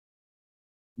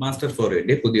Master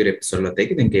ഫോറിന്റെ പുതിയൊരു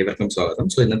എപ്പിസോഡിലേക്ക് നിങ്ങൾക്ക് ഏവർക്കും സ്വാഗതം.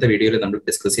 സോ ഇന്നത്തെ വീഡിയോയിൽ നമ്മൾ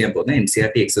ഡിസ്കസ് ചെയ്യാൻ പോകുന്ന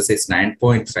NCERT എക്സസൈസ്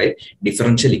 9.5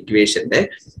 ഡിഫറൻഷ്യൽ ഇക്വേഷന്റെ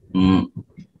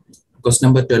ക്വസ്റ്റ്യൻ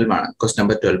നമ്പർ 12 ആണ്. ക്വസ്റ്റ്യൻ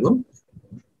നമ്പർ 12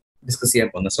 ഡിസ്കസ് ചെയ്യാൻ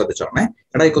പോകുന്നത് ശ്രദ്ധിച്ചോണേ.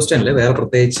 എടാ, ഈ ക്വസ്റ്റ്യനിൽ വേറെ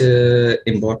പ്രത്യേകിച്ച്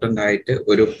ഇമ്പോർട്ടന്റ് ആയിട്ട്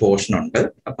ഒരു പോർഷൻ ഉണ്ട്.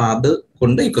 അപ്പൊ അത്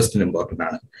കൊണ്ട് ഈ ക്വസ്റ്റ്യൻ ഇമ്പോർട്ടന്റ്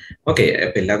ആണ്. ഓക്കെ,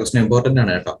 അപ്പൊ എല്ലാ ക്വസ്റ്റ്യനും ഇമ്പോർട്ടന്റ്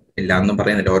ആണ് കേട്ടോ. ഇല്ലാന്നും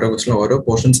പറയുന്നില്ല. ഓരോ ക്വസ്റ്റ്യനും ഓരോ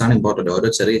പോർഷൻസ് ആണ് ഇമ്പോർട്ടന്റ്. ഓരോ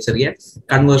ചെറിയ ചെറിയ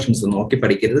കൺവേർഷൻസ് നോക്കി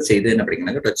പഠിക്കരുത്, ചെയ്ത് തന്നെ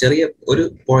പഠിക്കണം കേട്ടോ. ചെറിയ ഒരു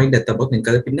പോയിന്റ് എത്തുമ്പോൾ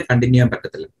നിങ്ങൾക്ക് അത് പിന്നെ കണ്ടിന്യൂ ചെയ്യാൻ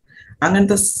പറ്റത്തില്ല.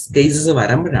 അങ്ങനത്തെ കേസസ്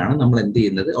വരുമ്പോഴാണ് നമ്മൾ എന്ത്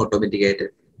ചെയ്യുന്നത്, ഓട്ടോമാറ്റിക് ആയിട്ട്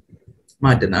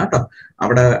മാറ്റുന്ന കേട്ടോ.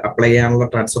 അവിടെ അപ്ലൈ ചെയ്യാനുള്ള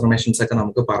ട്രാൻസ്ഫോർമേഷൻസ് ഒക്കെ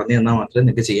നമുക്ക് പറഞ്ഞു തന്നാൽ മാത്രമേ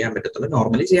നിങ്ങൾക്ക് ചെയ്യാൻ പറ്റത്തുള്ളൂ,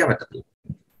 നോർമലി ചെയ്യാൻ പറ്റത്തില്ല.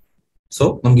 സോ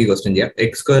നമുക്ക് ഈ ക്വസ്റ്റ്യൻ ചെയ്യാം.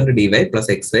 X square D Y plus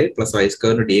X Y plus Y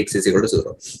square D X is equal to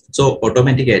 0. So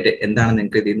automatic ആയിട്ട് എന്താണ്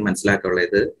നിങ്ങൾക്ക് ഇതിൽ നിന്ന്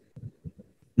മനസ്സിലാക്കാനുള്ളത്?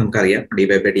 നമുക്കറിയാം D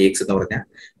Y by D X എന്ന് പറഞ്ഞാൽ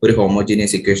ഒരു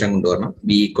ഹോമോജീനിയസ് ഇക്വേഷൻ കൊണ്ടുവരണം.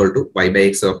 B equal to Y by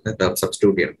X of term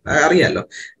substitute ചെയ്യണം. അറിയാമല്ലോ.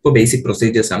 ഇപ്പോൾ ബേസിക്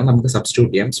പ്രൊസീജിയേഴ്സ് ആണ്, നമുക്ക്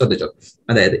സബ്സ്റ്റിറ്റ്യൂട്ട് ചെയ്യാം. ശ്രദ്ധിച്ചോ.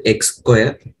 അതായത് X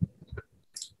square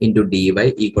into dy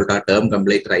equal to a term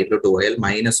complete right to 2l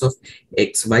minus of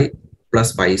xy plus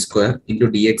y square into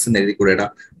dx എന്ന് എഴുതി കൂടെടാ.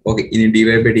 ഓക്കെ, ഇനി dy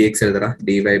by dx എഴുതടാ.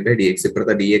 dy by dx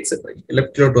ഇപ്പുറത്തെ dx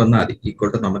ലെഫ്റ്റിലോട്ട് വന്നാൽ മതി. ഈക്വൽ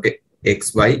ടു നമുക്ക്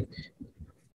xy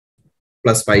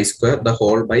plus y square the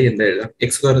whole by എന്താ എഴുതാം,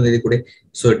 x square എന്ന് എഴുതി കൂടെ.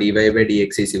 So dy by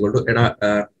dx is equal to എടാ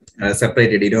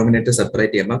സെപ്പറേറ്റ് ഡിനോമിനേറ്റർ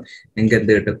സെപ്പറേറ്റ് ചെയ്യുമ്പോൾ നിങ്ങൾക്ക്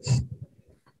എന്ത് കിട്ടും?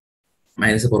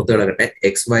 മൈനസ് പുറത്ത് കിടക്കട്ടെ.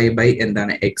 എക്സ് വൈ ബൈ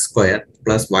എന്താണ് X square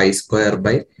plus Y square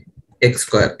by X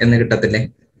square എന്ന് കിട്ടത്തില്ലേ?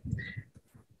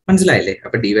 മനസ്സിലായില്ലേ?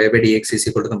 അപ്പൊ D Y by D X is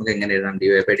equal to നമുക്ക് എങ്ങനെ എഴുതാം? D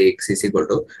Y by D X is equal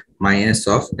to minus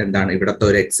of എന്താണ് ഇവിടത്തെ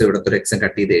ഒരു എക്സ് ഇവിടത്തെ ഒരു എക്സും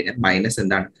കട്ട് ചെയ്ത് കഴിഞ്ഞാൽ മൈനസ്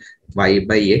എന്താണ് വൈ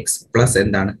ബൈ എക്സ് പ്ലസ്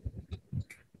എന്താണ്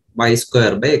Y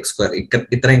square by X square.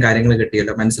 ഇത്രയും കാര്യങ്ങൾ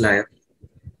കിട്ടിയല്ലോ. മനസ്സിലായോ?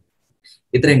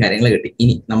 ഇത്രയും കാര്യങ്ങൾ കിട്ടി.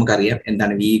 ഇനി നമുക്കറിയാം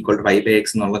എന്താണ് V equal to Y by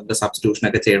X എന്നുള്ളത് സബ്സ്റ്റിറ്റ്യൂഷൻ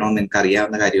ഒക്കെ ചെയ്യണമെന്ന് നിങ്ങൾക്ക്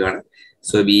അറിയാവുന്ന കാര്യമാണ്.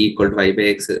 So we equal to Y by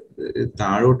X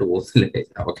താഴോട്ട് പോകുന്നില്ലേ?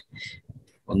 ഓക്കെ,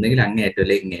 ഒന്നുകിൽ അങ്ങേയറ്റം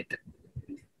അല്ലെ ഇങ്ങേയറ്റം.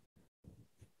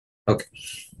 ഓക്കെ,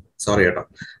 സോറി കേട്ടോ.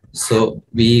 സോ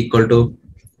വി ഈക്വൽ ടു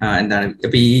എന്താണ്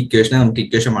ഇപ്പൊ ഈ ഇക്വേഷനെ നമുക്ക്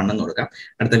ഇക്വേഷൻ 1 എന്ന് കൊടുക്കാം.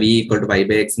 അടുത്ത V equal to Y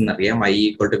by X എന്നറിയാം, Y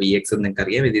equal to V X എന്ന് നിങ്ങൾക്ക്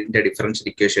അറിയാം. ഇതിന്റെ ഡിഫറൻഷ്യൽ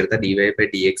ഇക്വേഷൻ എടുത്താൽ D Y by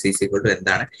D X is equal to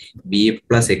എന്താണ് B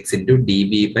plus X into D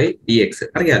B by D X.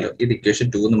 അറിയാലോ. ഇത് ഇക്വേഷൻ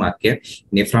 2 എന്ന് മാർക്ക് ചെയ്യാം.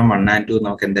 ഇനി ഫ്രം 1 and 2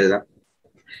 നമുക്ക് എന്തെഴുതാം?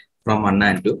 ഫ്രം 1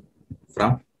 and 2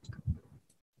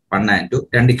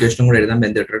 രണ്ട് ഇക്വേഷനും കൂടെ എഴുതാൻ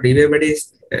ബന്ധപ്പെട്ട ഡി വൈ ബൈ ഡി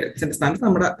എക്സിന്റെ സ്ഥാനത്ത്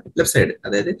നമ്മുടെ ലെഫ്റ്റ് സൈഡ്,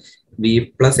 അതായത് V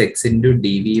plus X into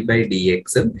D V by D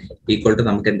X equal to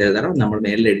നമുക്ക് എന്ത് എഴുതാം? നമ്മൾ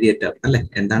മേലിൽ എഴുതിയിട്ടാണ് അല്ലെ,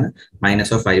 എന്താണ്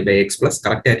minus of Y by X plus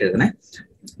correct ആയിട്ട് എഴുതണേ.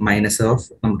 മൈനസ് ഓഫ്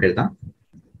നമുക്ക് എഴുതാം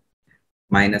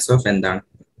മൈനസ് ഓഫ് എന്താണ്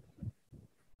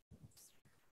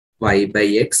Y by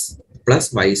X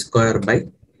plus Y square by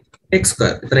X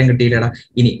square. ഇത്രയും കിട്ടിയില്ലടാ.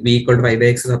 ഇനി V equal to Y by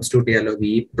X substitute ചെയ്യാലോ.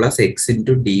 V plus X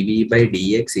into D V by D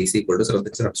X is equal to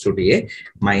ശ്രദ്ധിച്ച് substitute ചെയ്യേ.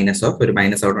 Minus of ഒരു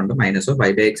minus അവിടെ ഉണ്ട്. Minus of Y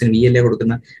by എക്സിന് V അല്ലേ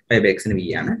കൊടുക്കുന്ന, വൈ ബൈ എക്സിന് വി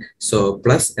ആണ്. സോ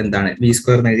പ്ലസ് എന്താണ് വി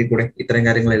സ്ക്വയർ എന്ന് എഴുതി കൂടെ. ഇത്രയും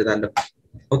കാര്യങ്ങൾ എഴുതാമല്ലോ.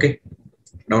 ഓക്കെ,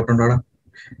 ഡൗട്ട് ഉണ്ടോടാ?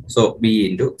 So we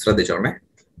into ശ്രദ്ധിച്ചോളേ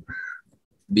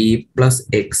V plus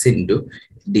X into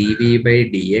D V by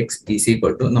D X is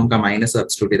equal to നമുക്ക് ആ മൈനസ്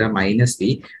സബ്സ്റ്റിറ്റ്യൂട്ട് ചെയ്താൽ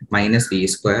മൈനസ് വി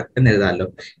സ്ക്വയർ എന്ന് എഴുതാമല്ലോ.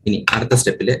 ഇനി അടുത്ത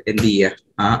സ്റ്റെപ്പിൽ എന്ത് ചെയ്യുക?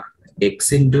 ആ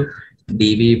X into D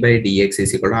V by D X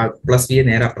is equal to ആ പ്ലസ് വി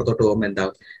നേരെ അപ്പുറത്തോട്ട് പോകുമ്പോൾ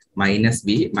എന്താവും? Minus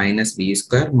V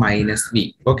square minus V.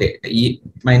 Okay, ഈ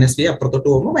മൈനസ് വി അപ്പുറത്തോട്ട്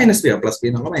പോകുമ്പോൾ മൈനസ് വി ആ, പ്ലസ് വി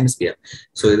എന്നുള്ള മൈനസ് വി ആ.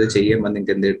 സോ ഇത് ചെയ്യുമ്പോൾ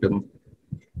നിങ്ങൾക്ക് എന്ത് കിട്ടും?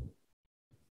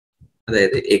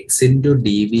 അതായത് X into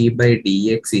D V by D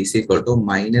X is equal to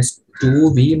minus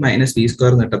 2v minus V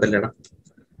square കിട്ടത്തില്ലടാ.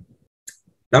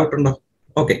 Doubt ഉണ്ടോ?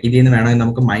 ഓക്കെ, ഇതിൽ നിന്ന് വേണമെങ്കിൽ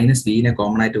നമുക്ക് മൈനസ് വിനെ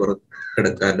കോമൺ ആയിട്ട്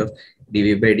എടുക്കാമല്ലോ. D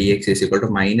V by D X is equal to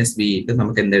minus V into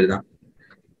നമുക്ക് എന്ത് എഴുതാം?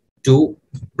 2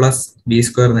 പ്ലസ് വി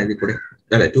സ്ക്വയർ എന്ന് എഴുതി കൂടെ,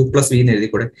 അല്ലെ 2 പ്ലസ് വി എന്ന് എഴുതി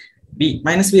കൂടെ. ബി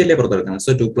മൈനസ് വി അല്ലേ പുറത്തെടുക്കുന്നത്.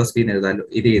 സോ 2 പ്ലസ് വി എന്ന് എഴുതാമല്ലോ.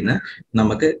 ഇതിൽ നിന്ന്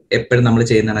നമുക്ക് എപ്പോഴും നമ്മൾ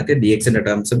ചെയ്യുന്ന കണക്ക് ഡി എക്സിന്റെ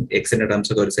ടേംസും എക്സിന്റെ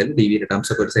ടേംസ് ഒക്കെ ഒരു സൈഡ്, ഡി വിയുടെ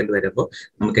ടേംസ് ഒക്കെ ഒരു സൈഡ് വരുമ്പോൾ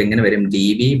നമുക്ക് എങ്ങനെ വരും? D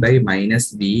V by minus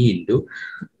V into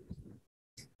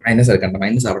minus എടുക്കണ്ട,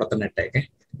 മൈനസ് അവിടെ തന്നെ ഇട്ടേക്കെ.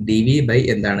 ഡി വി ബൈ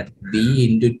എന്താണ് B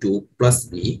into 2 plus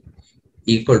V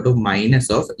equal to minus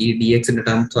of ഈ ഡി എക്സിന്റെ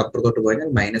ടേംസ് അപ്പുറത്തോട്ട് പോയാൽ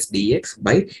minus D X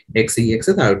by X E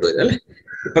X താഴോട്ട് വരും അല്ലെ.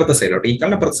 ഇപ്പുറത്തെ സൈഡിലോട്ട്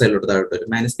ഈക്വലിന്റെ അപ്പുറത്തെ സൈഡിലോട്ട് താഴോട്ട് വരും.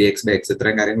 Minus D X by X.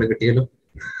 ഇത്രയും കാര്യങ്ങൾ കിട്ടിയല്ലോ.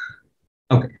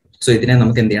 ഓക്കെ, സോ ഇതിനെ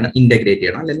നമുക്ക് എന്ത് ചെയ്യണം? ഇന്റഗ്രേറ്റ്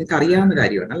ചെയ്യണം. അല്ലെ, നിങ്ങൾക്ക് അറിയാവുന്ന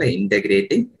കാര്യമാണ് അല്ലെ,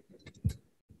 ഇന്റഗ്രേറ്റിംഗ്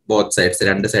ബോത്ത് സൈഡ്സ്.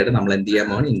 രണ്ട് സൈഡ് നമ്മൾ എന്ത് ചെയ്യാൻ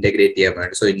പോകണം? ഇന്റഗ്രേറ്റ് ചെയ്യാൻ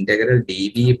വേണ്ടി. So integral D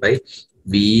V by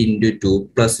V into 2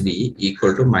 plus V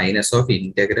equal to minus of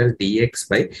integral D X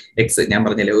by X. ഞാൻ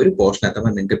പറഞ്ഞില്ലേ, ഒരു പോർഷൻ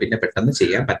എത്തുമ്പോൾ നിങ്ങൾക്ക് പിന്നെ പെട്ടെന്ന്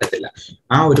ചെയ്യാൻ പറ്റത്തില്ല.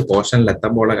 ആ ഒരു പോർഷനിൽ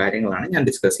എത്തുമ്പോഴുള്ള കാര്യങ്ങളാണ് ഞാൻ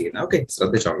ഡിസ്കസ് ചെയ്യുന്നത്. ഓക്കെ,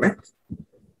 ശ്രദ്ധിച്ചോളേ.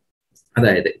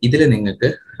 അതായത് ഇതിൽ നിങ്ങൾക്ക്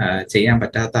ചെയ്യാൻ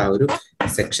പറ്റാത്ത ആ ഒരു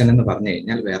സെക്ഷൻ എന്ന് പറഞ്ഞു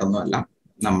കഴിഞ്ഞാൽ വേറൊന്നുമല്ല,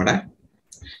 നമ്മുടെ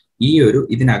ഈ ഒരു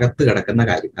ഇതിനകത്ത് കിടക്കുന്ന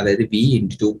കാര്യം, അതായത് വി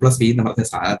ഇൻറ്റു 2 പ്ലസ് വി എന്ന് പറഞ്ഞ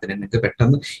സാധനത്തിന് നിങ്ങൾക്ക്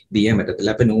പെട്ടെന്ന് ഇത് ചെയ്യാൻ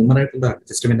പറ്റത്തില്ല. അപ്പൊ ന്യൂമറേറ്ററിന്റെ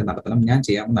അഡ്ജസ്റ്റ്മെന്റ് നടത്തണം. ഞാൻ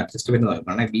ചെയ്യാവുന്ന അഡ്ജസ്റ്റ്മെന്റ്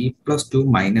നോക്കുകയാണെങ്കിൽ V plus two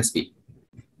minus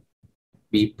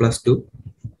V plus two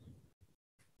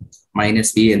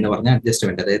minus V എന്ന് പറഞ്ഞ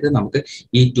അഡ്ജസ്റ്റ്മെന്റ്. അതായത് നമുക്ക്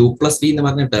ഈ 2 പ്ലസ് വി എന്ന്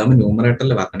പറഞ്ഞ ടേം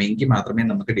ന്യൂമറേറ്ററിൽ വരണം, എങ്കിൽ മാത്രമേ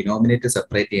നമുക്ക് ഡിനോമിനേറ്റർ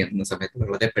സെപ്പറേറ്റ് ചെയ്യുന്ന സമയത്ത്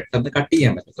വളരെ പെട്ടെന്ന് കട്ട്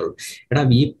ചെയ്യാൻ പറ്റത്തുള്ളൂ. എടാ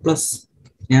വി പ്ലസ്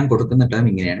ഞാൻ കൊടുക്കുന്ന ടേം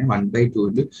ഇങ്ങനെയാണ്, 1/2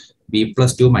 into V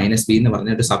plus two minus V എന്ന്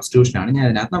പറഞ്ഞ ഒരു സബ്സ്റ്റിറ്റ്യൂഷൻ ആണ് ഞാൻ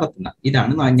അതിനകത്ത് നടത്തുന്നത്.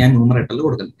 ഇതാണ് ഞാൻ ന്യൂമറേറ്ററിൽ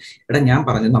കൊടുക്കുന്നത്. എടാ ഞാൻ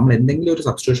പറഞ്ഞത് നമ്മൾ എന്തെങ്കിലും ഒരു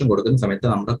സബ്സ്റ്റിറ്റ്യൂഷൻ കൊടുക്കുന്ന സമയത്ത്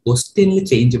നമ്മുടെ ക്വസ്റ്റ്യനിൽ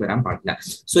ചേഞ്ച് വരാൻ പാടില്ല.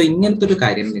 സോ ഇങ്ങനത്തെ ഒരു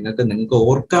കാര്യം നിങ്ങൾക്ക്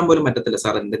ഓർക്കാൻ പോലും പറ്റത്തില്ല.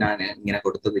 സാർ എന്തിനാണ് ഇങ്ങനെ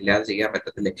കൊടുത്തത്, ഇല്ലാതെ ചെയ്യാൻ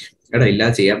പറ്റത്തില്ലേ? എടാ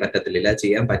ഇല്ലാതെ ചെയ്യാൻ പറ്റത്തില്ല. ഇല്ലാതെ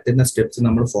ചെയ്യാൻ പറ്റുന്ന സ്റ്റെപ്സ്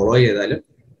നമ്മൾ ഫോളോ ചെയ്താലും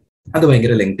അത്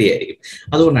ഭയങ്കര ലെങ്തി ആയിരിക്കും.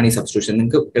 അതുകൊണ്ടാണ് ഈ സബ്സ്റ്റിറ്റ്യൂഷൻ.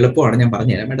 നിങ്ങൾക്ക് എളുപ്പമാണ്, ഞാൻ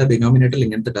പറഞ്ഞുതരാം. വേണ്ട ഡിനോമിനേറ്ററിൽ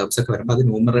ഇങ്ങനത്തെ ടേംസ് ഒക്കെ വരുമ്പോൾ അത്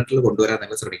ന്യൂമറേറ്ററിൽ കൊണ്ടുവരാൻ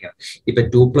നിങ്ങൾ ശ്രമിക്കണം. ഇപ്പൊ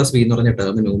 2 പ്ലസ് വി എന്ന് പറഞ്ഞ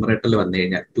ടേം ന്യൂമറേറ്ററിൽ വന്നു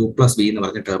കഴിഞ്ഞാൽ 2 പ്ലസ് വി എന്ന്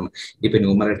പറഞ്ഞ ടേം ഇപ്പൊ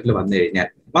ന്യൂമറേറ്ററിൽ വന്നു കഴിഞ്ഞാൽ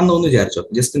വന്നു എന്ന് വിചാരിച്ചോ,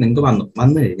 ജസ്റ്റ് നിങ്ങൾക്ക്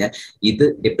വന്നു കഴിഞ്ഞാൽ ഇത്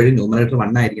എപ്പോഴും ന്യൂമറേറ്റർ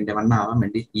 1 ആയിരിക്കണ്ടേ. 1 ആവാൻ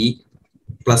വേണ്ടി ഈ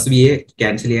പ്ലസ് വിയെ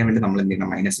ക്യാൻസൽ ചെയ്യാൻ വേണ്ടി നമ്മൾ എന്ത്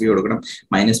ചെയ്യണം, മൈനസ് വി കൊടുക്കണം.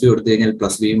 മൈനസ് വി കൊടുത്തു കഴിഞ്ഞാൽ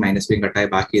പ്ലസ് വിയും മൈനസ് വിയും കട്ടായി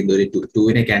ബാക്കി എന്തോ ഒരു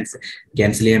 2നെ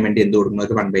ക്യാൻസൽ ചെയ്യാൻ വേണ്ടി എന്ത് കൊടുക്കണം,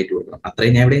 ഒരു 1/2 കൊടുക്കണം.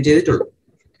 അത്രയും ഞാൻ എവിടെയും ചെയ്തിട്ടുള്ളൂ.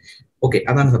 ഓക്കെ,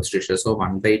 അതാണ് സബ്സ്റ്റിറ്റ്യൂഷൻ. സോ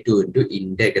 1/2 ഇൻറ്റു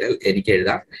ഇന്റഗ്രൽ എനിക്ക്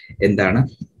എഴുതാം എന്താണ്,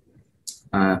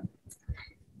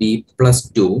 B plus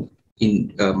two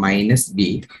minus B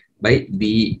by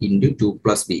B into 2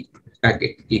 plus B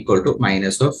equal to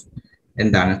minus of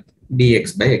എന്താണ് ഡി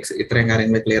എക്സ് ബൈ എക്സ്. ഇത്രയും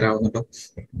കാര്യങ്ങൾ ക്ലിയർ ആവുന്നുണ്ടോ?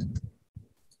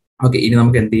 ഓക്കെ, ഇനി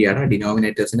നമുക്ക് എന്ത് ചെയ്യാം,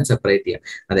 ഡിനോമിനേറ്റേഴ്സിനെ സെപ്പറേറ്റ് ചെയ്യാം.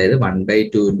 അതായത്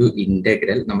 1/2 ഇൻറ്റു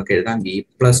ഇന്റഗ്രൽ നമുക്ക് എഴുതാം B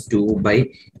plus two by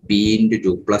B into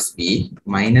 2 plus B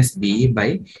minus B by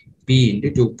B into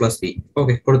 2 plus B.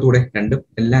 Okay, കൊടുത്തൂടെ? രണ്ടും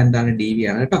എല്ലാം എന്താണ്, ഡി വി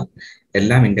ആണ് കേട്ടോ.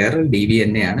 എല്ലാം ഇന്റഗ്രൽ ഡി വി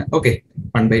തന്നെയാണ്. ഓക്കെ,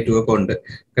 1/2 ഒക്കെ ഉണ്ട്.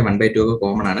 ഓക്കെ, 1/2 ഒക്കെ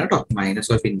കോമൺ ആണ് കേട്ടോ.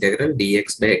 Minus of integral D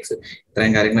X by X.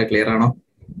 ഇത്രയും കാര്യങ്ങൾ ക്ലിയർ ആണോ?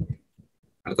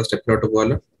 അടുത്ത സ്റ്റെപ്പിലോട്ട്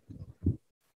പോകാലോ.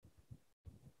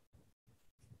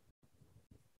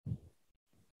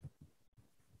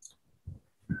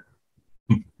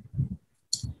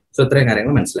 സോ ഇത്രയും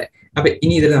കാര്യങ്ങൾ മനസ്സിലായി. അപ്പൊ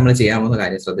ഇനി ഇതിൽ നമ്മൾ ചെയ്യാവുന്ന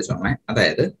കാര്യം ശ്രദ്ധിച്ചോണേ.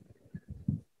 അതായത്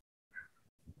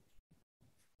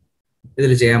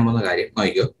ഇതിൽ ചെയ്യാൻ പോകുന്ന കാര്യം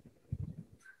നോക്കിക്കോ.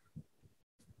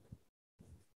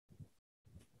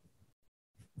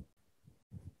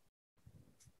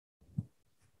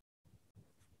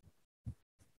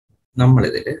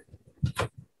 നമ്മളിതില്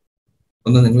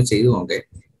ഒന്ന് നിങ്ങൾ ചെയ്തു നോക്കേ.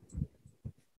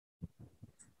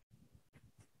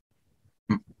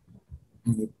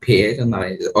 പേജൊന്ന്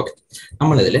അറേഞ്ച് ചെയ്ത്. ഓക്കെ,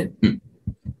 നമ്മളിതില്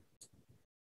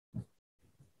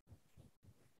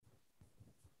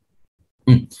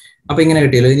അപ്പൊ ഇങ്ങനെ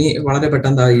കിട്ടിയല്ലോ. ഇനി വളരെ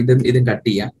പെട്ടെന്ന് ഇതും കട്ട്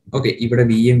ചെയ്യാം. ഓക്കെ, ഇവിടെ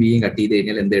വിയും കട്ട് ചെയ്ത്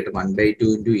കഴിഞ്ഞാൽ എന്ത് കിട്ടും, 1/2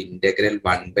 into integral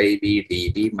 1/v D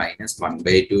V minus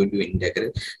 1/2 into integral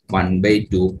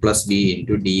 1/2 plus V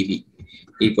into D V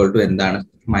equal to എന്താണ്,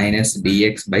 minus D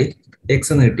X by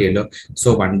X എന്ന് കിട്ടിയല്ലോ.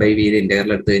 സോ 1/v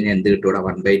ഇന്റഗ്രൽ എടുത്തു കഴിഞ്ഞാൽ എന്ത് കിട്ടൂടാ,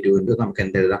 1/2 ഇൻറ്റു നമുക്ക്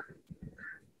എന്ത് എഴുതാം,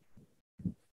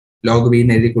 ലോഗ് വി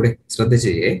എന്ന് എഴുതി കൂടെ.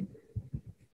 ശ്രദ്ധിച്ചേ.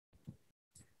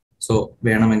 സോ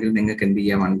വേണമെങ്കിൽ നിങ്ങൾക്ക് എന്ത്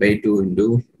ചെയ്യാം, 1/2 ഇൻറ്റു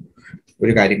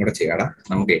ഒരു കാര്യം കൂടെ ചെയ്യാടാ,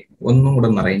 നമുക്ക് ഒന്നും കൂടെ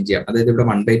ഒന്ന് അറേഞ്ച് ചെയ്യാം. അതായത് ഇവിടെ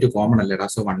 1/2 കോമൺ അല്ലടാ.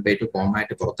 സോ 1/2 കോമൺ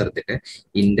ആയിട്ട് പുറത്തെടുത്തിട്ട്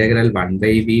integral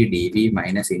 1/v D V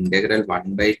minus integral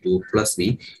 1/2 plus V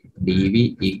D V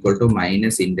equal to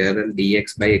minus integral D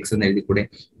X by X എന്ന് എഴുതി കൂടെ.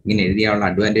 ഇങ്ങനെ എഴുതിയാനുള്ള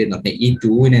അഡ്വാൻറ്റേജ് എന്ന് പറഞ്ഞാൽ ഈ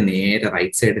 2നെ നേരെ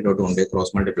റൈറ്റ് സൈഡിലോട്ട് കൊണ്ടുപോയി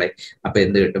ക്രോസ് മൾട്ടിപ്ലൈ. അപ്പൊ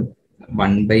എന്ത് കിട്ടും,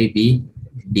 1/v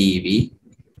D V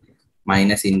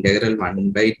minus integral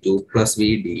 1/2 plus V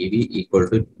D V equal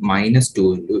to -2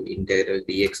 into integral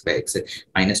D X by X.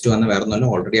 -2 എന്ന് വേറൊന്നുമല്ല,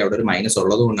 ഓൾറെഡി അവിടെ ഒരു മൈനസ്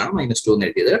ഉള്ളത് കൊണ്ടാണ് -2 എന്ന്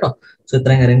എഴുതിയത് കേട്ടോ. സോ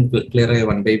ഇത്രയും കാര്യം ക്ലിയർ ആയി.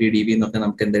 1/v ഡി വി എന്ന് പറഞ്ഞാൽ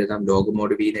നമുക്ക് എന്ത് എഴുതാം, ലോഗ്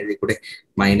മോഡ് വി എന്ന് എഴുതി കൂടെ.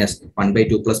 മൈനസ്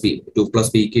 1/2 പ്ലസ് വി, 2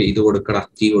 പ്ലസ് വിക്ക് ഇത് കൊടുക്കടാ,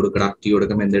 ടി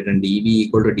കൊടുക്കുമ്പോൾ എന്ത് കിട്ടും, D V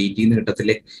equal to D T എന്ന്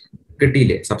കിട്ടത്തില്ലേ.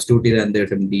 കിട്ടിയില്ലേ? സബ്സ്റ്റിറ്റ്യൂട്ട് ചെയ്താൽ എന്ത്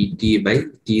കിട്ടും, ഡി ടി ബൈ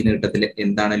ടി എന്ന് കിട്ടത്തില്ലേ.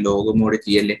 എന്താണ് ലോഗ് മോഡ്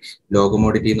ടി അല്ലേ. ലോഗ്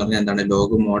മോഡ് ടി എന്ന് പറഞ്ഞാൽ എന്താണ്,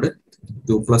 ലോഗ് മോഡ്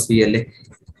 2 പ്ലസ് വി അല്ലേ.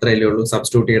 ഇത്രയല്ലേ ഉള്ളൂ.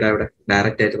 സബ്സ്റ്റിറ്റ്യൂട്ട് ചെയ്താൽ ഇവിടെ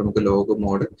ഡയറക്റ്റ് ആയിട്ട് നമുക്ക് log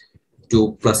mode 2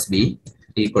 plus B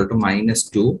equal to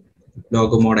 -2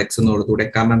 log mode X എന്ന് കൊടുത്തൂടെ,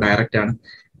 കാരണം ഡയറക്റ്റ് ആണ്.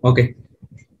 ഓക്കെ,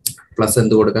 പ്ലസ്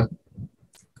എന്ത് കൊടുക്കാം,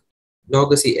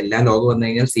 ലോഗ് സി. എല്ലാം ലോഗ് വന്നു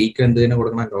കഴിഞ്ഞാൽ സിക്ക് എന്ത് തന്നെ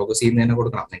കൊടുക്കണം, ലോഗ് സി എന്ന് തന്നെ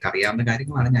കൊടുക്കണം. നിങ്ങൾക്ക് അറിയാവുന്ന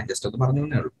കാര്യങ്ങളാണ്, ഞാൻ ജസ്റ്റ് ഒന്ന് പറഞ്ഞു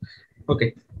തന്നേ ഉള്ളൂ. ഓക്കെ,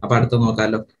 അപ്പൊ അടുത്ത്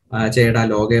നോക്കാമല്ലോ. ചേടാ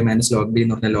log A minus log B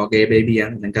എന്ന് പറഞ്ഞാൽ ലോഗ് എ ബൈ ബി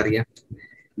ആണ്. നിങ്ങൾക്ക് അറിയാം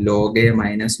log A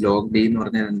minus log B എന്ന്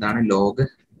പറഞ്ഞാൽ എന്താണ്, ലോഗ്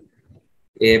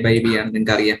എ ബൈ ബി ആണ്.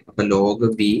 നിങ്ങൾക്ക് അറിയാം. അപ്പൊ ലോഗ്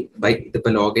ബി ബൈ,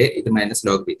 ഇതിപ്പോ ലോഗ് എ, ഇത് മൈനസ്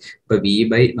ലോഗ് ബി. ഇപ്പൊ വി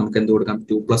ബൈ നമുക്ക് എന്ത് കൊടുക്കാം,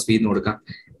 2 പ്ലസ് ബി എന്ന് കൊടുക്കാം.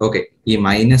 ഓക്കെ, ഈ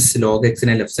മൈനസ് ലോഗ്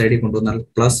എക്സിനെ ലെഫ്റ്റ് സൈഡിൽ കൊണ്ടുവന്നാൽ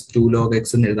പ്ലസ് 2 ലോഗ്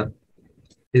എക്സ് എന്ന് എഴുതാം.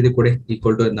 ഇത് കൂടെ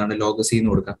ഈക്വൽ ടു എന്താണ്, ലോഗ് സി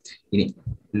എന്ന് കൊടുക്കാം. ഇനി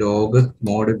log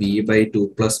mode V by 2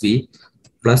 plus V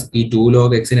plus ഈ 2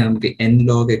 ലോഗ് എക്സിനെ നമുക്ക് n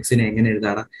ലോഗ് എക്സിനെ എങ്ങനെ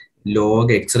എഴുതാടാ,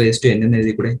 log X raise to N എന്ന്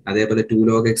എഴുതി കൂടെ. അതേപോലെ 2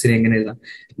 log എക്സിനെ എങ്ങനെ എഴുതാം?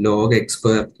 Log X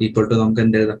square equal to നമുക്ക്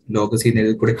എന്ത് എഴുതാം? ലോഗ് സി എന്ന്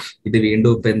എഴുതി കൂടെ. ഇത്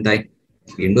വീണ്ടും ഇപ്പൊ എന്തായി?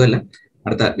 വീണ്ടും അല്ല,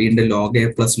 അടുത്ത വീണ്ടും log A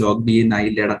plus log B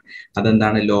എന്നായില്ലേടാ.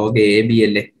 അതെന്താണ്? ലോഗ് എ ബി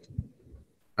അല്ലേ.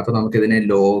 അപ്പൊ നമുക്ക് ഇതിനെ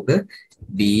log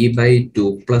B by 2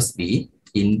 plus B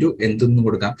into എന്തെന്ന്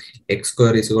കൊടുക്കാം? X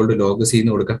square is equal to log C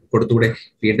എന്ന് കൊടുക്കാം. കൊടുത്തുകൂടെ.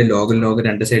 വീണ്ടും ലോഗ്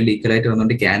രണ്ട് സൈഡിൽ ഈക്വൽ ആയിട്ട്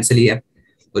വന്നുകൊണ്ട് ക്യാൻസൽ ചെയ്യാം.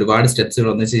 ഒരുപാട് സ്റ്റെപ്സുകൾ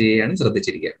ഒന്നിച്ച് ചെയ്യാൻ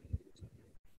ശ്രദ്ധിച്ചിരിക്കുക.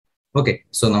 ഓക്കെ,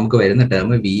 സോ നമുക്ക് വരുന്ന term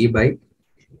V by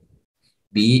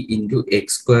B into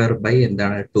X square by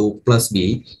എന്താണ് 2 plus B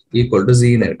equal to C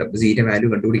എന്ന് കിട്ടും. സിന്റെ വാല്യൂ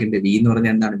കണ്ടുപിടിക്കേണ്ടത്. വി എന്ന്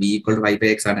പറഞ്ഞാൽ എന്താണ്? V equal to Y by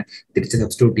X ആണ്. തിരിച്ച്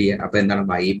സബ്സ്റ്റിറ്റ്യൂട്ട് ചെയ്യുക. അപ്പൊ എന്താണ്?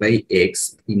 Y by X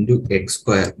into X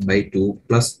square by 2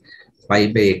 plus Y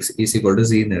by X is equal to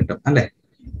C എന്ന് കിട്ടും അല്ലേ.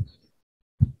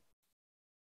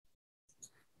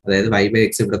 അതായത് വൈ ബൈ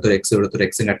എക്സ് ഇവിടുത്തെ ഒരു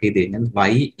എക്സും കട്ട് ചെയ്ത് കഴിഞ്ഞാൽ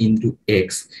Y into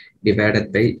X divided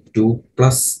by 2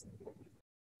 plus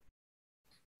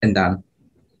എന്താണ്?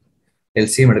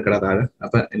 LCM എടുക്കണ താഴെ.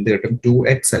 അപ്പൊ എന്ത് കിട്ടും?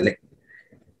 2x അല്ലേ.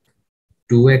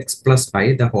 2x plus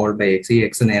 5 the whole by X. ഈ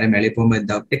എക്സ് നേരെ മേളിൽ പോകുമ്പോൾ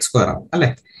എന്താ? എക്സ് സ്ക്വയർ ആവും അല്ലെ.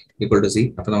 Equal to C.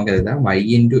 അപ്പൊ നമുക്ക് എഴുതാം Y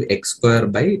into X square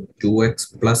by 2x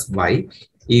plus Y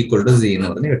equal to C എന്ന്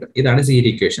പറഞ്ഞ് കിട്ടും. ഇതാണ് C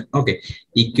equation. Okay,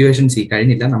 equation C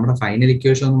കഴിഞ്ഞില്ല. നമ്മുടെ ഫൈനൽ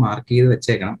ഇക്വേഷൻ ഒന്ന് മാർക്ക് ചെയ്ത്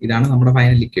വെച്ചേക്കണം. ഇതാണ് നമ്മുടെ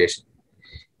ഫൈനൽ ഇക്വേഷൻ.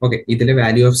 ഓക്കെ, ഇതിലെ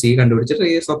വാല്യൂ ഓഫ് സി കണ്ടുപിടിച്ചിട്ട്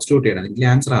സബ്സ്റ്റിറ്റ്യൂട്ട് ചെയ്യണം. എങ്കിൽ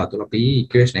ആൻസർ ആകത്തുള്ളൂ. അപ്പൊ ഈ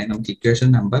ഇക്വേഷനെ നമുക്ക് ഇക്വേഷൻ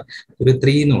നമ്പർ ഒരു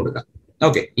 3 എന്ന് കൊടുക്കാം.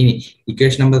 ഓക്കെ, ഇനി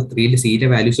ഇക്വേഷൻ നമ്പർ 3 സിയുടെ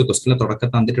വാല്യൂസ് ക്വസ്റ്റിലെ തുടക്കം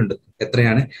തന്നിട്ടുണ്ട്.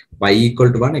 എത്രയാണ്? y equal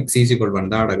to 1, x is equal 1.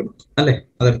 ഇതാ അടക്കണം അല്ലെ.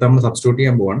 അതെടുത്ത് നമ്മൾ സബ്സ്റ്റിറ്റ്യൂട്ട്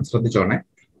ചെയ്യാൻ പോവാണ്. ശ്രദ്ധിച്ചോണേ.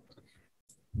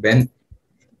 When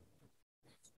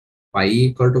y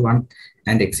equal to 1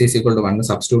 and x is equal to 1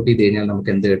 substitute ചെയ്ത് കഴിഞ്ഞാൽ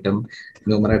നമുക്ക് എന്ത് കിട്ടും?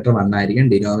 ന്യൂമറേറ്റർ 1 ആയിരിക്കും,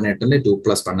 ഡിനോമിനേറ്ററിൽ 2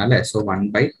 പ്ലസ് 1 അല്ലെ. സോ 1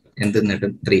 ബൈ എന്ത്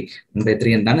കിട്ടും? 3. 1 ബൈ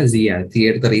 3 എന്താണ്? സി ആണ്. സി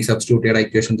എടുത്ത് റീസബ്സ്റ്റിറ്റ്യൂട്ട് ചെയ്ത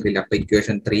ഇക്വേഷൻ 3. അപ്പൊ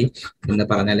ഇക്വേഷൻ 3 എന്ന്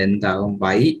പറഞ്ഞാൽ എന്താകും?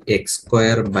 y X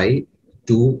square by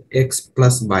 2x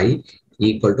plus y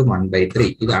equal to 1 by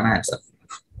 3. ഇതാണ് ആൻസർ.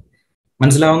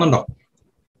 മനസ്സിലാവുന്നുണ്ടോ?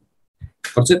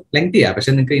 കുറച്ച് ലെങ്തിയാ,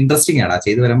 പക്ഷെ നിങ്ങൾക്ക് ഇൻട്രസ്റ്റിംഗ് ആണ്.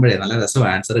 ചെയ്ത് വരുമ്പോഴേ നല്ല രസം.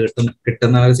 ആൻസർ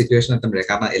കിട്ടുന്ന ഒരു സിറ്റുവേഷൻ എത്തുമ്പോഴേ.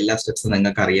 കാരണം എല്ലാ സ്റ്റെപ്സും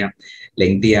നിങ്ങൾക്ക് അറിയാം.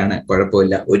 ലെങ്തിയാണ്,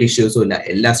 കുഴപ്പമില്ല, ഒരു ഇഷ്യൂസും ഇല്ല.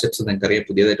 എല്ലാ സ്റ്റെപ്സും നിങ്ങൾക്ക് അറിയാം.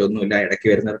 പുതിയതായിട്ടൊന്നുമില്ല. ഇടയ്ക്ക്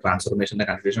വരുന്ന ഒരു ട്രാൻസ്ഫോർമേഷന്റെ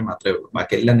കൺഫ്യൂഷൻ മാത്രമേ ഉള്ളൂ.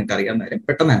 ബാക്കി എല്ലാം നിങ്ങൾക്ക് അറിയാവുന്ന കാര്യം.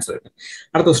 പെട്ടെന്ന് ആൻസർ കിട്ടും.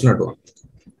 അടുത്ത ക്വസ്റ്റിനോട്ട് പോകാം.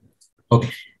 Okay,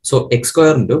 so X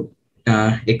square into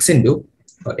X into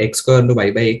X square into Y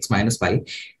by X minus 5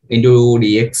 into D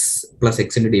X plus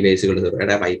X into D Y സികൾ തരും.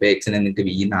 എടാ വൈ ബൈ എക്സിനെ നിങ്ങൾക്ക്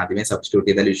വി എന്ന് ആദ്യമേ സബ്സ്റ്റിറ്റ്യൂട്ട്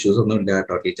ചെയ്താൽ ഇഷ്യൂസ് ഒന്നും ഇല്ല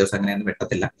കേട്ടോ. ടീച്ചേഴ്സ് അങ്ങനെയൊന്നും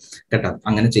വെട്ടത്തില്ല കേട്ടോ.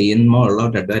 അങ്ങനെ ചെയ്യുമ്പോൾ ഉള്ള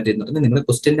ഒരു അഡ്വാൻറ്റേജ് എന്ന് പറഞ്ഞാൽ നിങ്ങളുടെ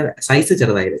ക്വസ്റ്റിന്റെ സൈസ്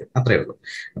ചെറുതായി വരും, അത്രേ ഉള്ളൂ.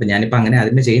 അപ്പൊ ഞാനിപ്പോൾ അങ്ങനെ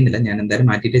ആദ്യമേ ചെയ്യുന്നില്ല. ഞാൻ എന്തായാലും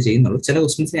മാറ്റിയിട്ടേ ചെയ്യുന്നുള്ളൂ. ചില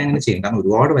ക്വസ്റ്റൻസ് ഞാൻ അങ്ങനെ ചെയ്യും. കാരണം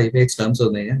ഒരുപാട് വൈ ബൈ എക്സ് ടേംസ്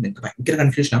വന്നു കഴിഞ്ഞാൽ നിങ്ങൾക്ക് ഭയങ്കര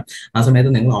കൺഫ്യൂഷനാണ്. ആ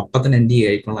സമയത്ത് നിങ്ങൾ ഒപ്പത്തിന് എന്ത്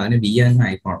ആയിക്കോളാം, അതിന് വി അങ്ങ്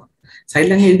ആയിക്കോളാം.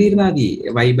 സൈഡിൽ അങ്ങ് എഴുതിയിരുന്നാൽ മതി.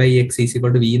 Y by X is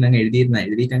equal to V എന്ന് അങ്ങ്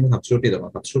എഴുതിയിട്ട് അങ്ങ് സബ്സ്റ്റിറ്റ്യൂട്ട്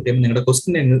ചെയ്തോളാം. സബ്സ്റ്റിറ്റ്യൂട്ട് ചെയ്യുമ്പോൾ നിങ്ങളുടെ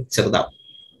ക്വസ്റ്റൻ അങ്ങ് ചെറുതാവും.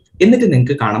 എന്നിട്ട്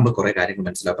നിങ്ങൾക്ക് കാണുമ്പോൾ കുറെ കാര്യങ്ങൾ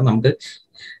മനസ്സിലാവും. അപ്പൊ നമുക്ക്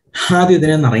ആദ്യം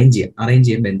ഇതിനെ അറേഞ്ച് ചെയ്യാം. അറേഞ്ച്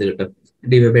ചെയ്യുമ്പോൾ എന്ത് കിട്ടും?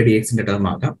 ഡി വൈ ബൈ ഡി എക്സിന്റെ ടേം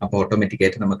ആക്കാം. അപ്പൊ ഓട്ടോമാറ്റിക്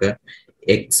ആയിട്ട് നമുക്ക്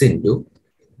X into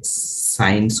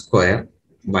sine square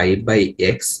Y by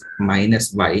X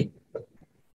minus Y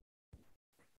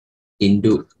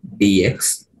into D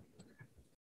X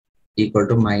equal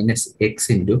to minus X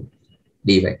into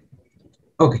D Y.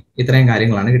 Okay, ഇത്രയും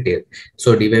കാര്യങ്ങളാണ് കിട്ടിയത്.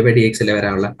 So D Y by D X അല്ലേ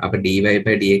വരാനുള്ള. അപ്പൊ D Y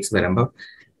by D X വരുമ്പോൾ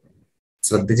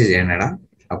ശ്രദ്ധിച്ച് ചെയ്യണേടാ.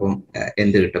 അപ്പം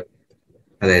എന്ത് കിട്ടും?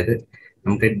 അതായത്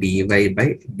നമുക്ക് D Y by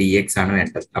D X ആണ്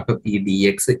വേണ്ടത്. അപ്പൊ ഈ ഡി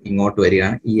എക്സ് ഇങ്ങോട്ട്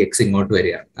വരികയാണ്, ഈ എക്സ് ഇങ്ങോട്ട്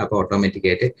വരികയാണ്. അപ്പൊ ഓട്ടോമാറ്റിക്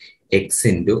ആയിട്ട് എക്സ്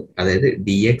ഇൻറ്റു അതായത്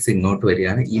ഡി എക്സ് ഇങ്ങോട്ട്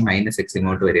വരികയാണ്, ഈ മൈനസ് എക്സ്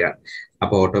ഇങ്ങോട്ട് വരികയാണ്.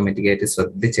 അപ്പൊ ഓട്ടോമാറ്റിക് ആയിട്ട്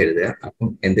ശ്രദ്ധിച്ചെഴുതുക. അപ്പം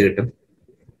എന്ത് കിട്ടും?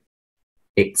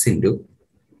 എക്സ് ഇൻറ്റു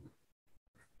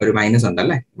ഒരു മൈനസ്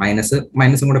ഉണ്ടല്ലേ,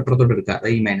 മൈനസും കൂടെ ഇപ്പുറത്തോട്ട് എടുക്കുക.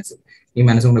 അതായത് ഈ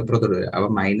മൈനസും കൂടെ ഇപ്പുറത്തോട്ട് വരിക. അപ്പൊ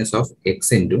minus of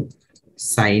X into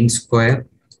sine square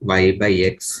Y by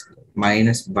X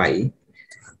minus Y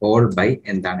all by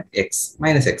എന്താണ്? എക്സ്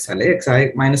മൈനസ് എക്സ് അല്ലെ. എക്സ് ആയി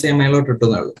മൈനസ് ഞാൻ മേലോട്ട്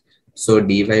ഇട്ടുന്നേ ഉള്ളൂ. So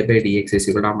D Y by D X is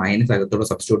ഇവിടെ ആ മൈനസ് അകത്തോടെ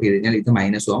സബ്സ്റ്റിറ്റ്യൂട്ട് ചെയ്ത് കഴിഞ്ഞാൽ ഇത്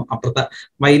മൈനസും ആവും, അപ്പുറത്തെ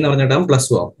വൈ എന്ന് പറഞ്ഞിട്ടാവും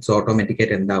പ്ലസും ആവും. സോ ഓട്ടോമാറ്റിക്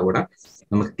ആയിട്ട് എന്താ കൂടെ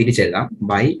നമുക്ക് തിരിച്ചെഴുതാം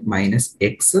Y minus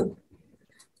x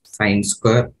sine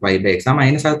square Y by X. ആ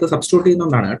മൈനസ് അകത്ത് സബ്സ്റ്റിറ്റ്യൂട്ട്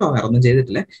ചെയ്യുന്നതുകൊണ്ടാണ് കേട്ടോ, വേറെ ഒന്നും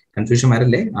ചെയ്തിട്ടില്ലേ. കൺഫ്യൂഷൻ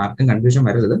വരല്ലേ, ആർക്കും കൺഫ്യൂഷൻ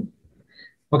വരരുത്.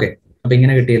 ഓക്കെ, അപ്പൊ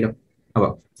ഇങ്ങനെ കിട്ടിയല്ലോ. അപ്പൊ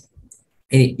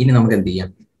ഇനി നമുക്ക് എന്ത് ചെയ്യാം?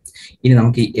 ഇനി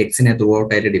നമുക്ക് ഈ എക്സിനെ ത്രൂ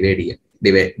ഔട്ട് ആയിട്ട് ഡിവൈഡ് ചെയ്യാം.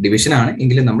 ഡിവിഷൻ ആണ്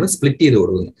എങ്കിലും നമ്മൾ സ്പ്ലിറ്റ് ചെയ്ത്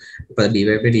കൊടുക്കുന്നു. അപ്പൊ D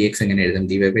Y by D X എങ്ങനെ എഴുതും?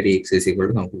 D Y by D X is equal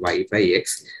to നമുക്ക് Y by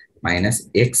X minus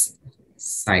x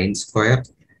sine square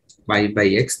Y by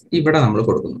X ഇവിടെ നമ്മൾ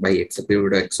കൊടുക്കുന്നു ബൈ എക്സ്. ഇപ്പൊ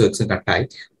ഇവിടെ എക്സും കട്ടായി.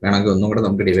 വേണമെങ്കിൽ ഒന്നും കൂടെ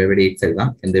നമുക്ക് D Y by D X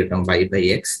എഴുതാം. എന്ത് കിട്ടും? Y by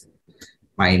X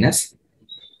minus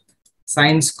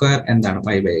sine square എന്താണ്?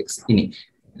 Y by X. ഇനി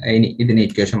ഇതിന്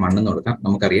ഇക്വേഷൻ 1 എന്ന് കൊടുക്കാം.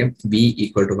 നമുക്കറിയാം V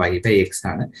equal to Y by X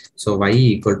ആണ്. So Y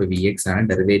equal to V X ആണ്.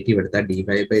 ഡെറിവേറ്റീവ് എടുത്താൽ D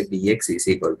Y by D X is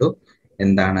equal to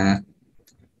എന്താണ്?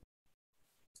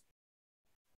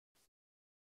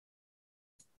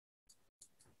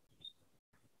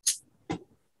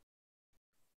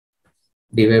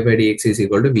 dy by dx is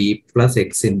equal to v plus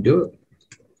x into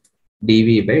dv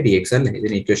by dx അല്ലേ.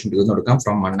 ഇതിന് equation 2 എന്ന് കൊടുക്കാം.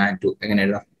 From 1 and 2 എങ്ങനെ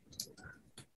എഴുതാം?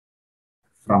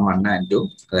 From 1 and 2,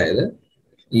 അതായത്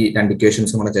ഈ രണ്ട്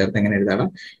ഇക്വേഷൻസും കൂടെ ചേർത്ത് എങ്ങനെ എഴുതാം?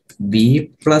 v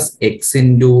plus x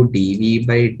into dv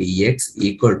by dx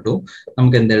equal to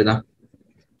നമുക്ക് എന്ത് എഴുതാം?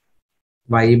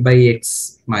 y by x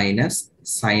minus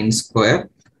sin square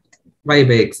y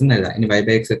by x എന്ന് എഴുതാം. ഇനി y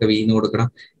by x ഒക്കെ v എന്ന് കൊടുക്കണം.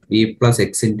 v plus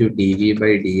x into dv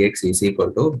by dx is equal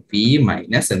to v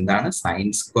minus എന്താണ്? sin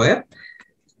square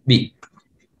v.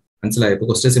 മനസ്സിലായോ? ഇപ്പൊ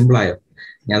ക്വസ്റ്റ്യൻ സിമ്പിൾ ആയോ?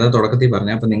 ഞാൻ അത് തുടക്കത്തിൽ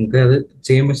പറഞ്ഞു. അപ്പൊ നിങ്ങൾക്ക് അത്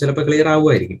ചെയ്യുമ്പോൾ ചിലപ്പോൾ ക്ലിയർ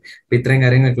ആവുമായിരിക്കും. അപ്പൊ ഇത്രയും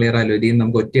കാര്യങ്ങൾ ക്ലിയർ ആയല്ലോ. ഇതിൽ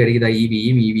നമുക്ക് ഒറ്റയടിക്ക് ഈ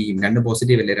വിയും ഈ വിയും രണ്ട്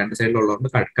പോസിറ്റീവ് അല്ലേ, രണ്ട് സൈഡിലുള്ളതുകൊണ്ട്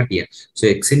കട്ട് ചെയ്യാം. So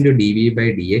X into D V by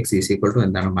D X is equal to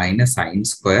എന്താണ്? മൈനസ് സൈൻ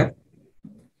സ്ക്വയർ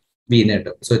വി എന്ന്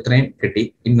കിട്ടും. സോ ഇത്രയും കിട്ടി.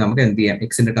 ഇനി നമുക്ക് എന്ത് ചെയ്യാം?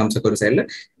 എക്സിന്റെ ടേംസ് ഒക്കെ ഒരു സൈഡിൽ,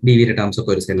 ഡി വിയുടെ ടേംസ്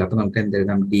ഒക്കെ ഒരു സൈഡിൽ. അപ്പൊ നമുക്ക് എന്ത്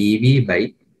എഴുതാം? D V by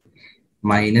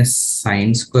minus sine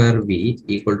square V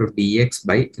equal to D X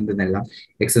by എന്തെന്നെല്ലാം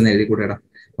X എന്ന് എഴുതി കൂടെ ഇടാം.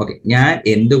 ഓക്കെ, ഞാൻ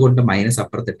എന്തുകൊണ്ട് മൈനസ്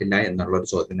അപ്പുറത്തിട്ടില്ല എന്നുള്ള ഒരു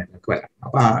ചോദ്യം നിങ്ങൾക്ക് വരാം.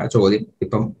 അപ്പൊ ആ ചോദ്യം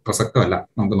ഇപ്പം പ്രസക്തമല്ല,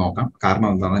 നമുക്ക് നോക്കാം. കാരണം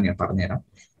എന്താണെന്ന് ഞാൻ പറഞ്ഞുതരാം.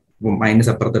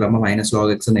 മൈനസ് അപ്പുറത്തിടുമ്പോൾ മൈനസ്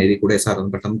ലോഗ് എക്സ് എന്ന് എഴുതി കൂടെ സാർ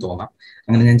എന്ന് പെട്ടെന്ന് തോന്നാം.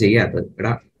 അങ്ങനെ ഞാൻ ചെയ്യാത്തത്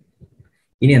ഇടാ.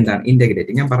 ഇനി എന്താണ്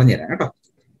ഇന്റഗ്രേറ്റ്? ഞാൻ പറഞ്ഞുതരാം കേട്ടോ.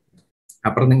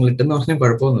 അപ്പുറം നിങ്ങൾ ഇട്ടെന്ന് പറഞ്ഞാൽ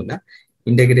കുഴപ്പമൊന്നുമില്ല.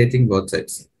 ഇന്റഗ്രേറ്റിംഗ് ബോത്ത്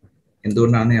സൈഡ്സ്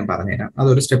എന്തുകൊണ്ടാണെന്ന് ഞാൻ പറഞ്ഞുതരാം.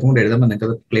 അതൊരു സ്റ്റെപ്പും കൂടെ എഴുതുമ്പോൾ നിങ്ങൾക്ക്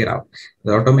അത് ക്ലിയർ ആവും. അത്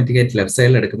ഓട്ടോമാറ്റിക്കായിട്ട് ലെഫ്റ്റ്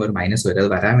സൈഡിൽ എടുക്കുമ്പോൾ ഒരു മൈനസ് വരും. അത്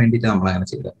വരാൻ വേണ്ടിയിട്ട് നമ്മൾ അങ്ങനെ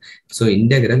ചെയ്തത്. So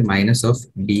integral minus of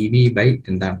D V by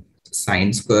എന്താണ്? Sine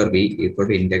square V equal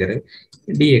to integral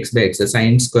D X by X.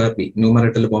 Sine square V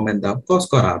ന്യൂമറേറ്ററിൽ പോകുമ്പോൾ എന്താ? Cos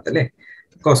square ആകത്തല്ലേ?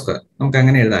 കോസ് സ്ക്വയർ നമുക്ക്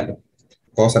അങ്ങനെ എഴുതാമല്ലോ.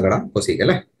 കോസ് അല്ലടാ, കൊസീക്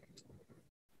അല്ലേ?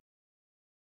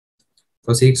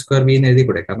 കൊസീക് സ്ക്വയർ വി എന്ന് എഴുതി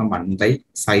കൂടെ? കാരണം 1 ബൈ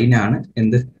സൈൻ ആണ്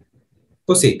എന്ത്?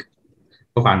 കൊസീക്.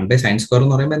 അപ്പോൾ 1 ബൈ സൈൻ സ്ക്വയർ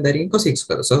എന്ന് പറയുമ്പോൾ എന്തായിരിക്കും? Cosec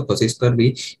square. So cosec square V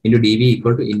into D V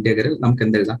equal to integral നമുക്ക്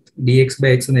എന്ത് എഴുതാം? ഡി എക്സ് ബൈ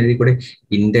എക്സ് എന്ന് എഴുതി കൂടെ?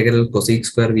 Integral cosec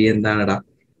square V എന്താണെടാ?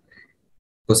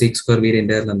 Cosec square വിയുടെ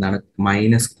ഇന്റഗ്രൽ എന്താണ്?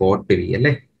 മൈനസ് കോട്ട് വി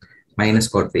അല്ലേ?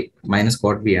 മൈനസ്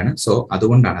കോട്ട് വി ആണ്. സോ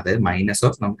അതുകൊണ്ടാണ്, അതായത് മൈനസ്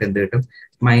ഓഫ് നമുക്ക് എന്ത് കിട്ടും?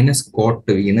 മൈനസ്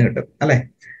കോട്ട് വി എന്ന് കിട്ടും അല്ലെ?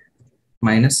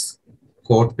 മൈനസ്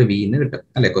കോട്ട് വി എന്ന് കിട്ടും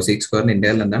അല്ലെ? കൊസീക് സ്ക്വയറിന്റെ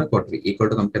ഇന്റഗ്രൽ എന്താണ്? കോട്ട് വി ഈക്വൽ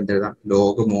ടു നമുക്ക് എന്ത് എഴുതാം?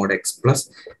 Log mode X plus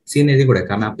C എന്ന് എഴുതി കൂടെ?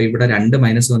 കാരണം അപ്പൊ ഇവിടെ രണ്ട്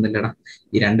മൈനസ് വന്നില്ലടാ.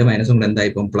 ഈ രണ്ട് മൈനസും കൂടെ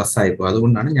എന്തായിപ്പോ? പ്ലസ് ആയിപ്പോ.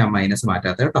 അതുകൊണ്ടാണ് ഞാൻ മൈനസ്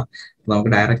മാറ്റാത്തത് കേട്ടോ.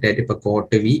 നമുക്ക് ഡയറക്റ്റ് ആയിട്ട് ഇപ്പൊ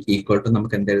കോട്ട് വി ഈക്വൽ ടു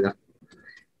നമുക്ക് എന്ത് എഴുതാം?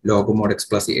 Log mode X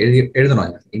plus എഴുതണോ?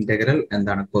 Integral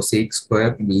എന്താണ്? Cosec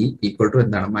square V equal to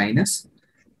എന്താണ്? Minus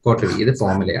coat V. ഇത്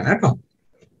ഫോർമുലയാണ് കേട്ടോ.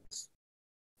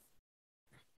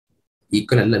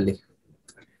 ഈക്വൽ അല്ലല്ലേ?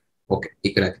 ഓക്കെ,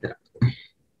 ഈക്വൽ ആക്കി തരാം.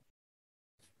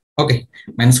 ഓക്കെ,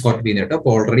 മൈനസ് കോട്ട് വി കേട്ടോ.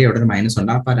 അപ്പോൾ ഓൾറെഡി അവിടെ ഒരു മൈനസ്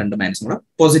ഉണ്ട്. അപ്പൊ ആ രണ്ട് മൈനസും കൂടെ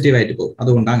പോസിറ്റീവ് ആയിട്ട് പോകും.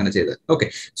 അതുകൊണ്ടാണ് അങ്ങനെ ചെയ്തത്. Okay,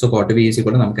 so coat V is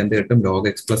കൂടെ നമുക്ക് എന്ത് കിട്ടും? ലോഗ്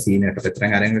എക്സ് പ്ലസ് സി കേട്ടോ.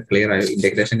 ഇത്രയും കാര്യങ്ങൾ ക്ലിയർ ആയോ?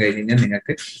 ഇന്റഗ്രേഷൻ കഴിഞ്ഞ് കഴിഞ്ഞാൽ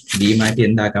നിങ്ങൾക്ക് ബി മാറ്റി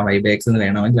എന്താക്കാം? വൈ ബൈ എക്സ് എന്ന്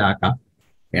വേണമെങ്കിൽ ആക്കാം.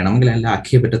 വേണമെങ്കിൽ അല്ല,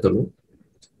 ആക്കിയേ പറ്റത്തുള്ളൂ.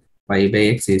 Y by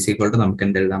X is equal to നമുക്ക്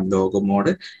എന്ത് എഴുതാം? Log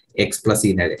mode X plus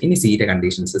C. ഇനി സിയുടെ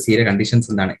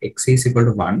കണ്ടീഷൻസ് എന്താണ്? X is equal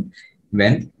to 1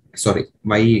 when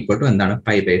Y equal to എന്താണ്?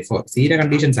 Pi by 4. സിയുടെ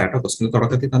കണ്ടീഷൻസ് ആട്ടോ. ക്വസ്റ്റ്യൻ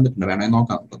തുടക്കത്തിൽ തന്നിട്ടുണ്ട്, വേണമെങ്കിൽ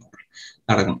നോക്കാം.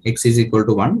 നടക്കണം. X is equal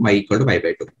to 1, Y equal to pi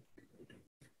by 2.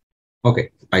 Okay,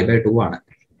 pi by 2 ആണ്.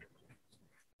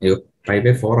 അയ്യോ, പൈ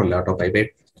ബൈ 4 അല്ല കേട്ടോ. പൈ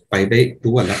ബൈ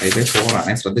 2 അല്ല, പൈ ബൈ 4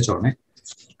 ആണ്. ശ്രദ്ധിച്ചോണേ.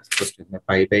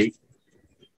 പൈ ബൈ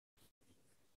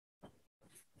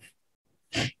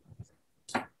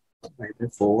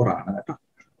 4 ആണ് കേട്ടോ.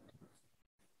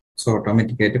 സോ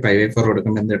ഓട്ടോമാറ്റിക് ആയിട്ട് പൈ ബൈ 4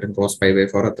 കൊടുക്കുമ്പോൾ എന്ത് കിട്ടും? കോസ് പൈ ബൈ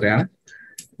 4 എത്രയാണ്?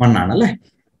 1 ആണല്ലേ?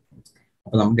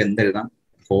 അപ്പൊ നമുക്ക് എന്ത് എഴുതാം?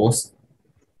 Cos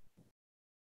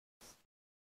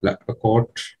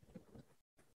cot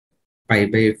pi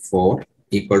by 4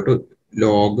 equal to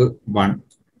log 1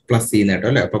 plus C എന്ന് കേട്ടോ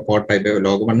അല്ലെ? അപ്പൊ കോട്ട് പൈ ബൈ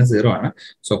ലോഗ് 1 0 ആണ്.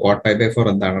 സോ കോട്ട് പൈ ബൈ 4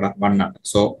 എന്താണ്? 1 ആണ്.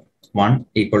 സോ 1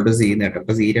 ഈക്വൽ ടു സി എന്ന് കേട്ടോ.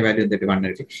 അപ്പൊ സിയുടെ വാല്യൂ എന്തിട്ട്? 1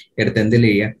 കിട്ടി. എടുത്ത് എന്തിൽ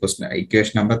ചെയ്യാം?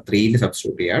 ഇക്വേഷൻ നമ്പർ 3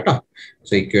 സബ്സ്റ്റിറ്റ്യൂട്ട് ചെയ്യാം കേട്ടോ.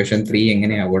 സോ ഇക്വേഷൻ 3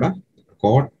 എങ്ങനെയാ കൂടെ?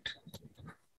 Coat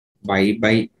y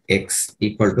by X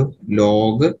equal to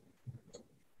log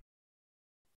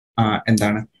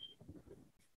എന്താണ്?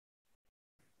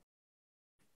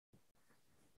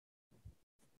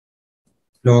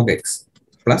 Log X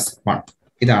plus 1.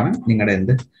 ഇതാണ് നിങ്ങളുടെ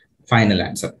എന്ത്? Final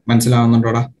answer.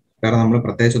 മനസ്സിലാവുന്നുണ്ടോടാ? വേറെ നമ്മൾ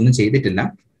പ്രത്യേകിച്ച് ഒന്നും ചെയ്തിട്ടില്ല.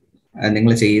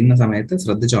 നിങ്ങൾ ചെയ്യുന്ന സമയത്ത്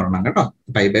ശ്രദ്ധിച്ചോളണം കേട്ടോ.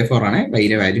 പൈ ബൈ 4 ആണ്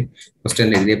വൈയുടെ വാല്യൂ.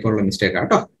 ക്വസ്റ്റ്യനിൽ എഴുതിയപ്പോൾ ഉള്ള മിസ്റ്റേക്ക്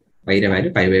ആട്ടോ. വൈയുടെ വാല്യൂ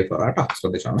പൈ ബൈ 4 ആട്ടോ.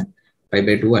 ശ്രദ്ധിച്ചോളണം. പൈ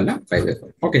ബൈ 2 അല്ല, പൈ ബൈ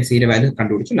 4. ഓക്കെ, സിയുടെ വാല്യൂ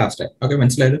കണ്ടുപിടിച്ചു ലാസ്റ്റ്. ഓക്കെ,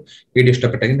 മനസ്സിലായത്? വീഡിയോ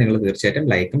ഇഷ്ടപ്പെട്ടെങ്കിൽ നിങ്ങൾ തീർച്ചയായിട്ടും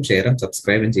ലൈക്കും ഷെയറും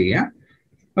സബ്സ്ക്രൈബും ചെയ്യുക.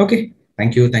 Okay,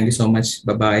 thank you so much.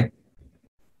 By.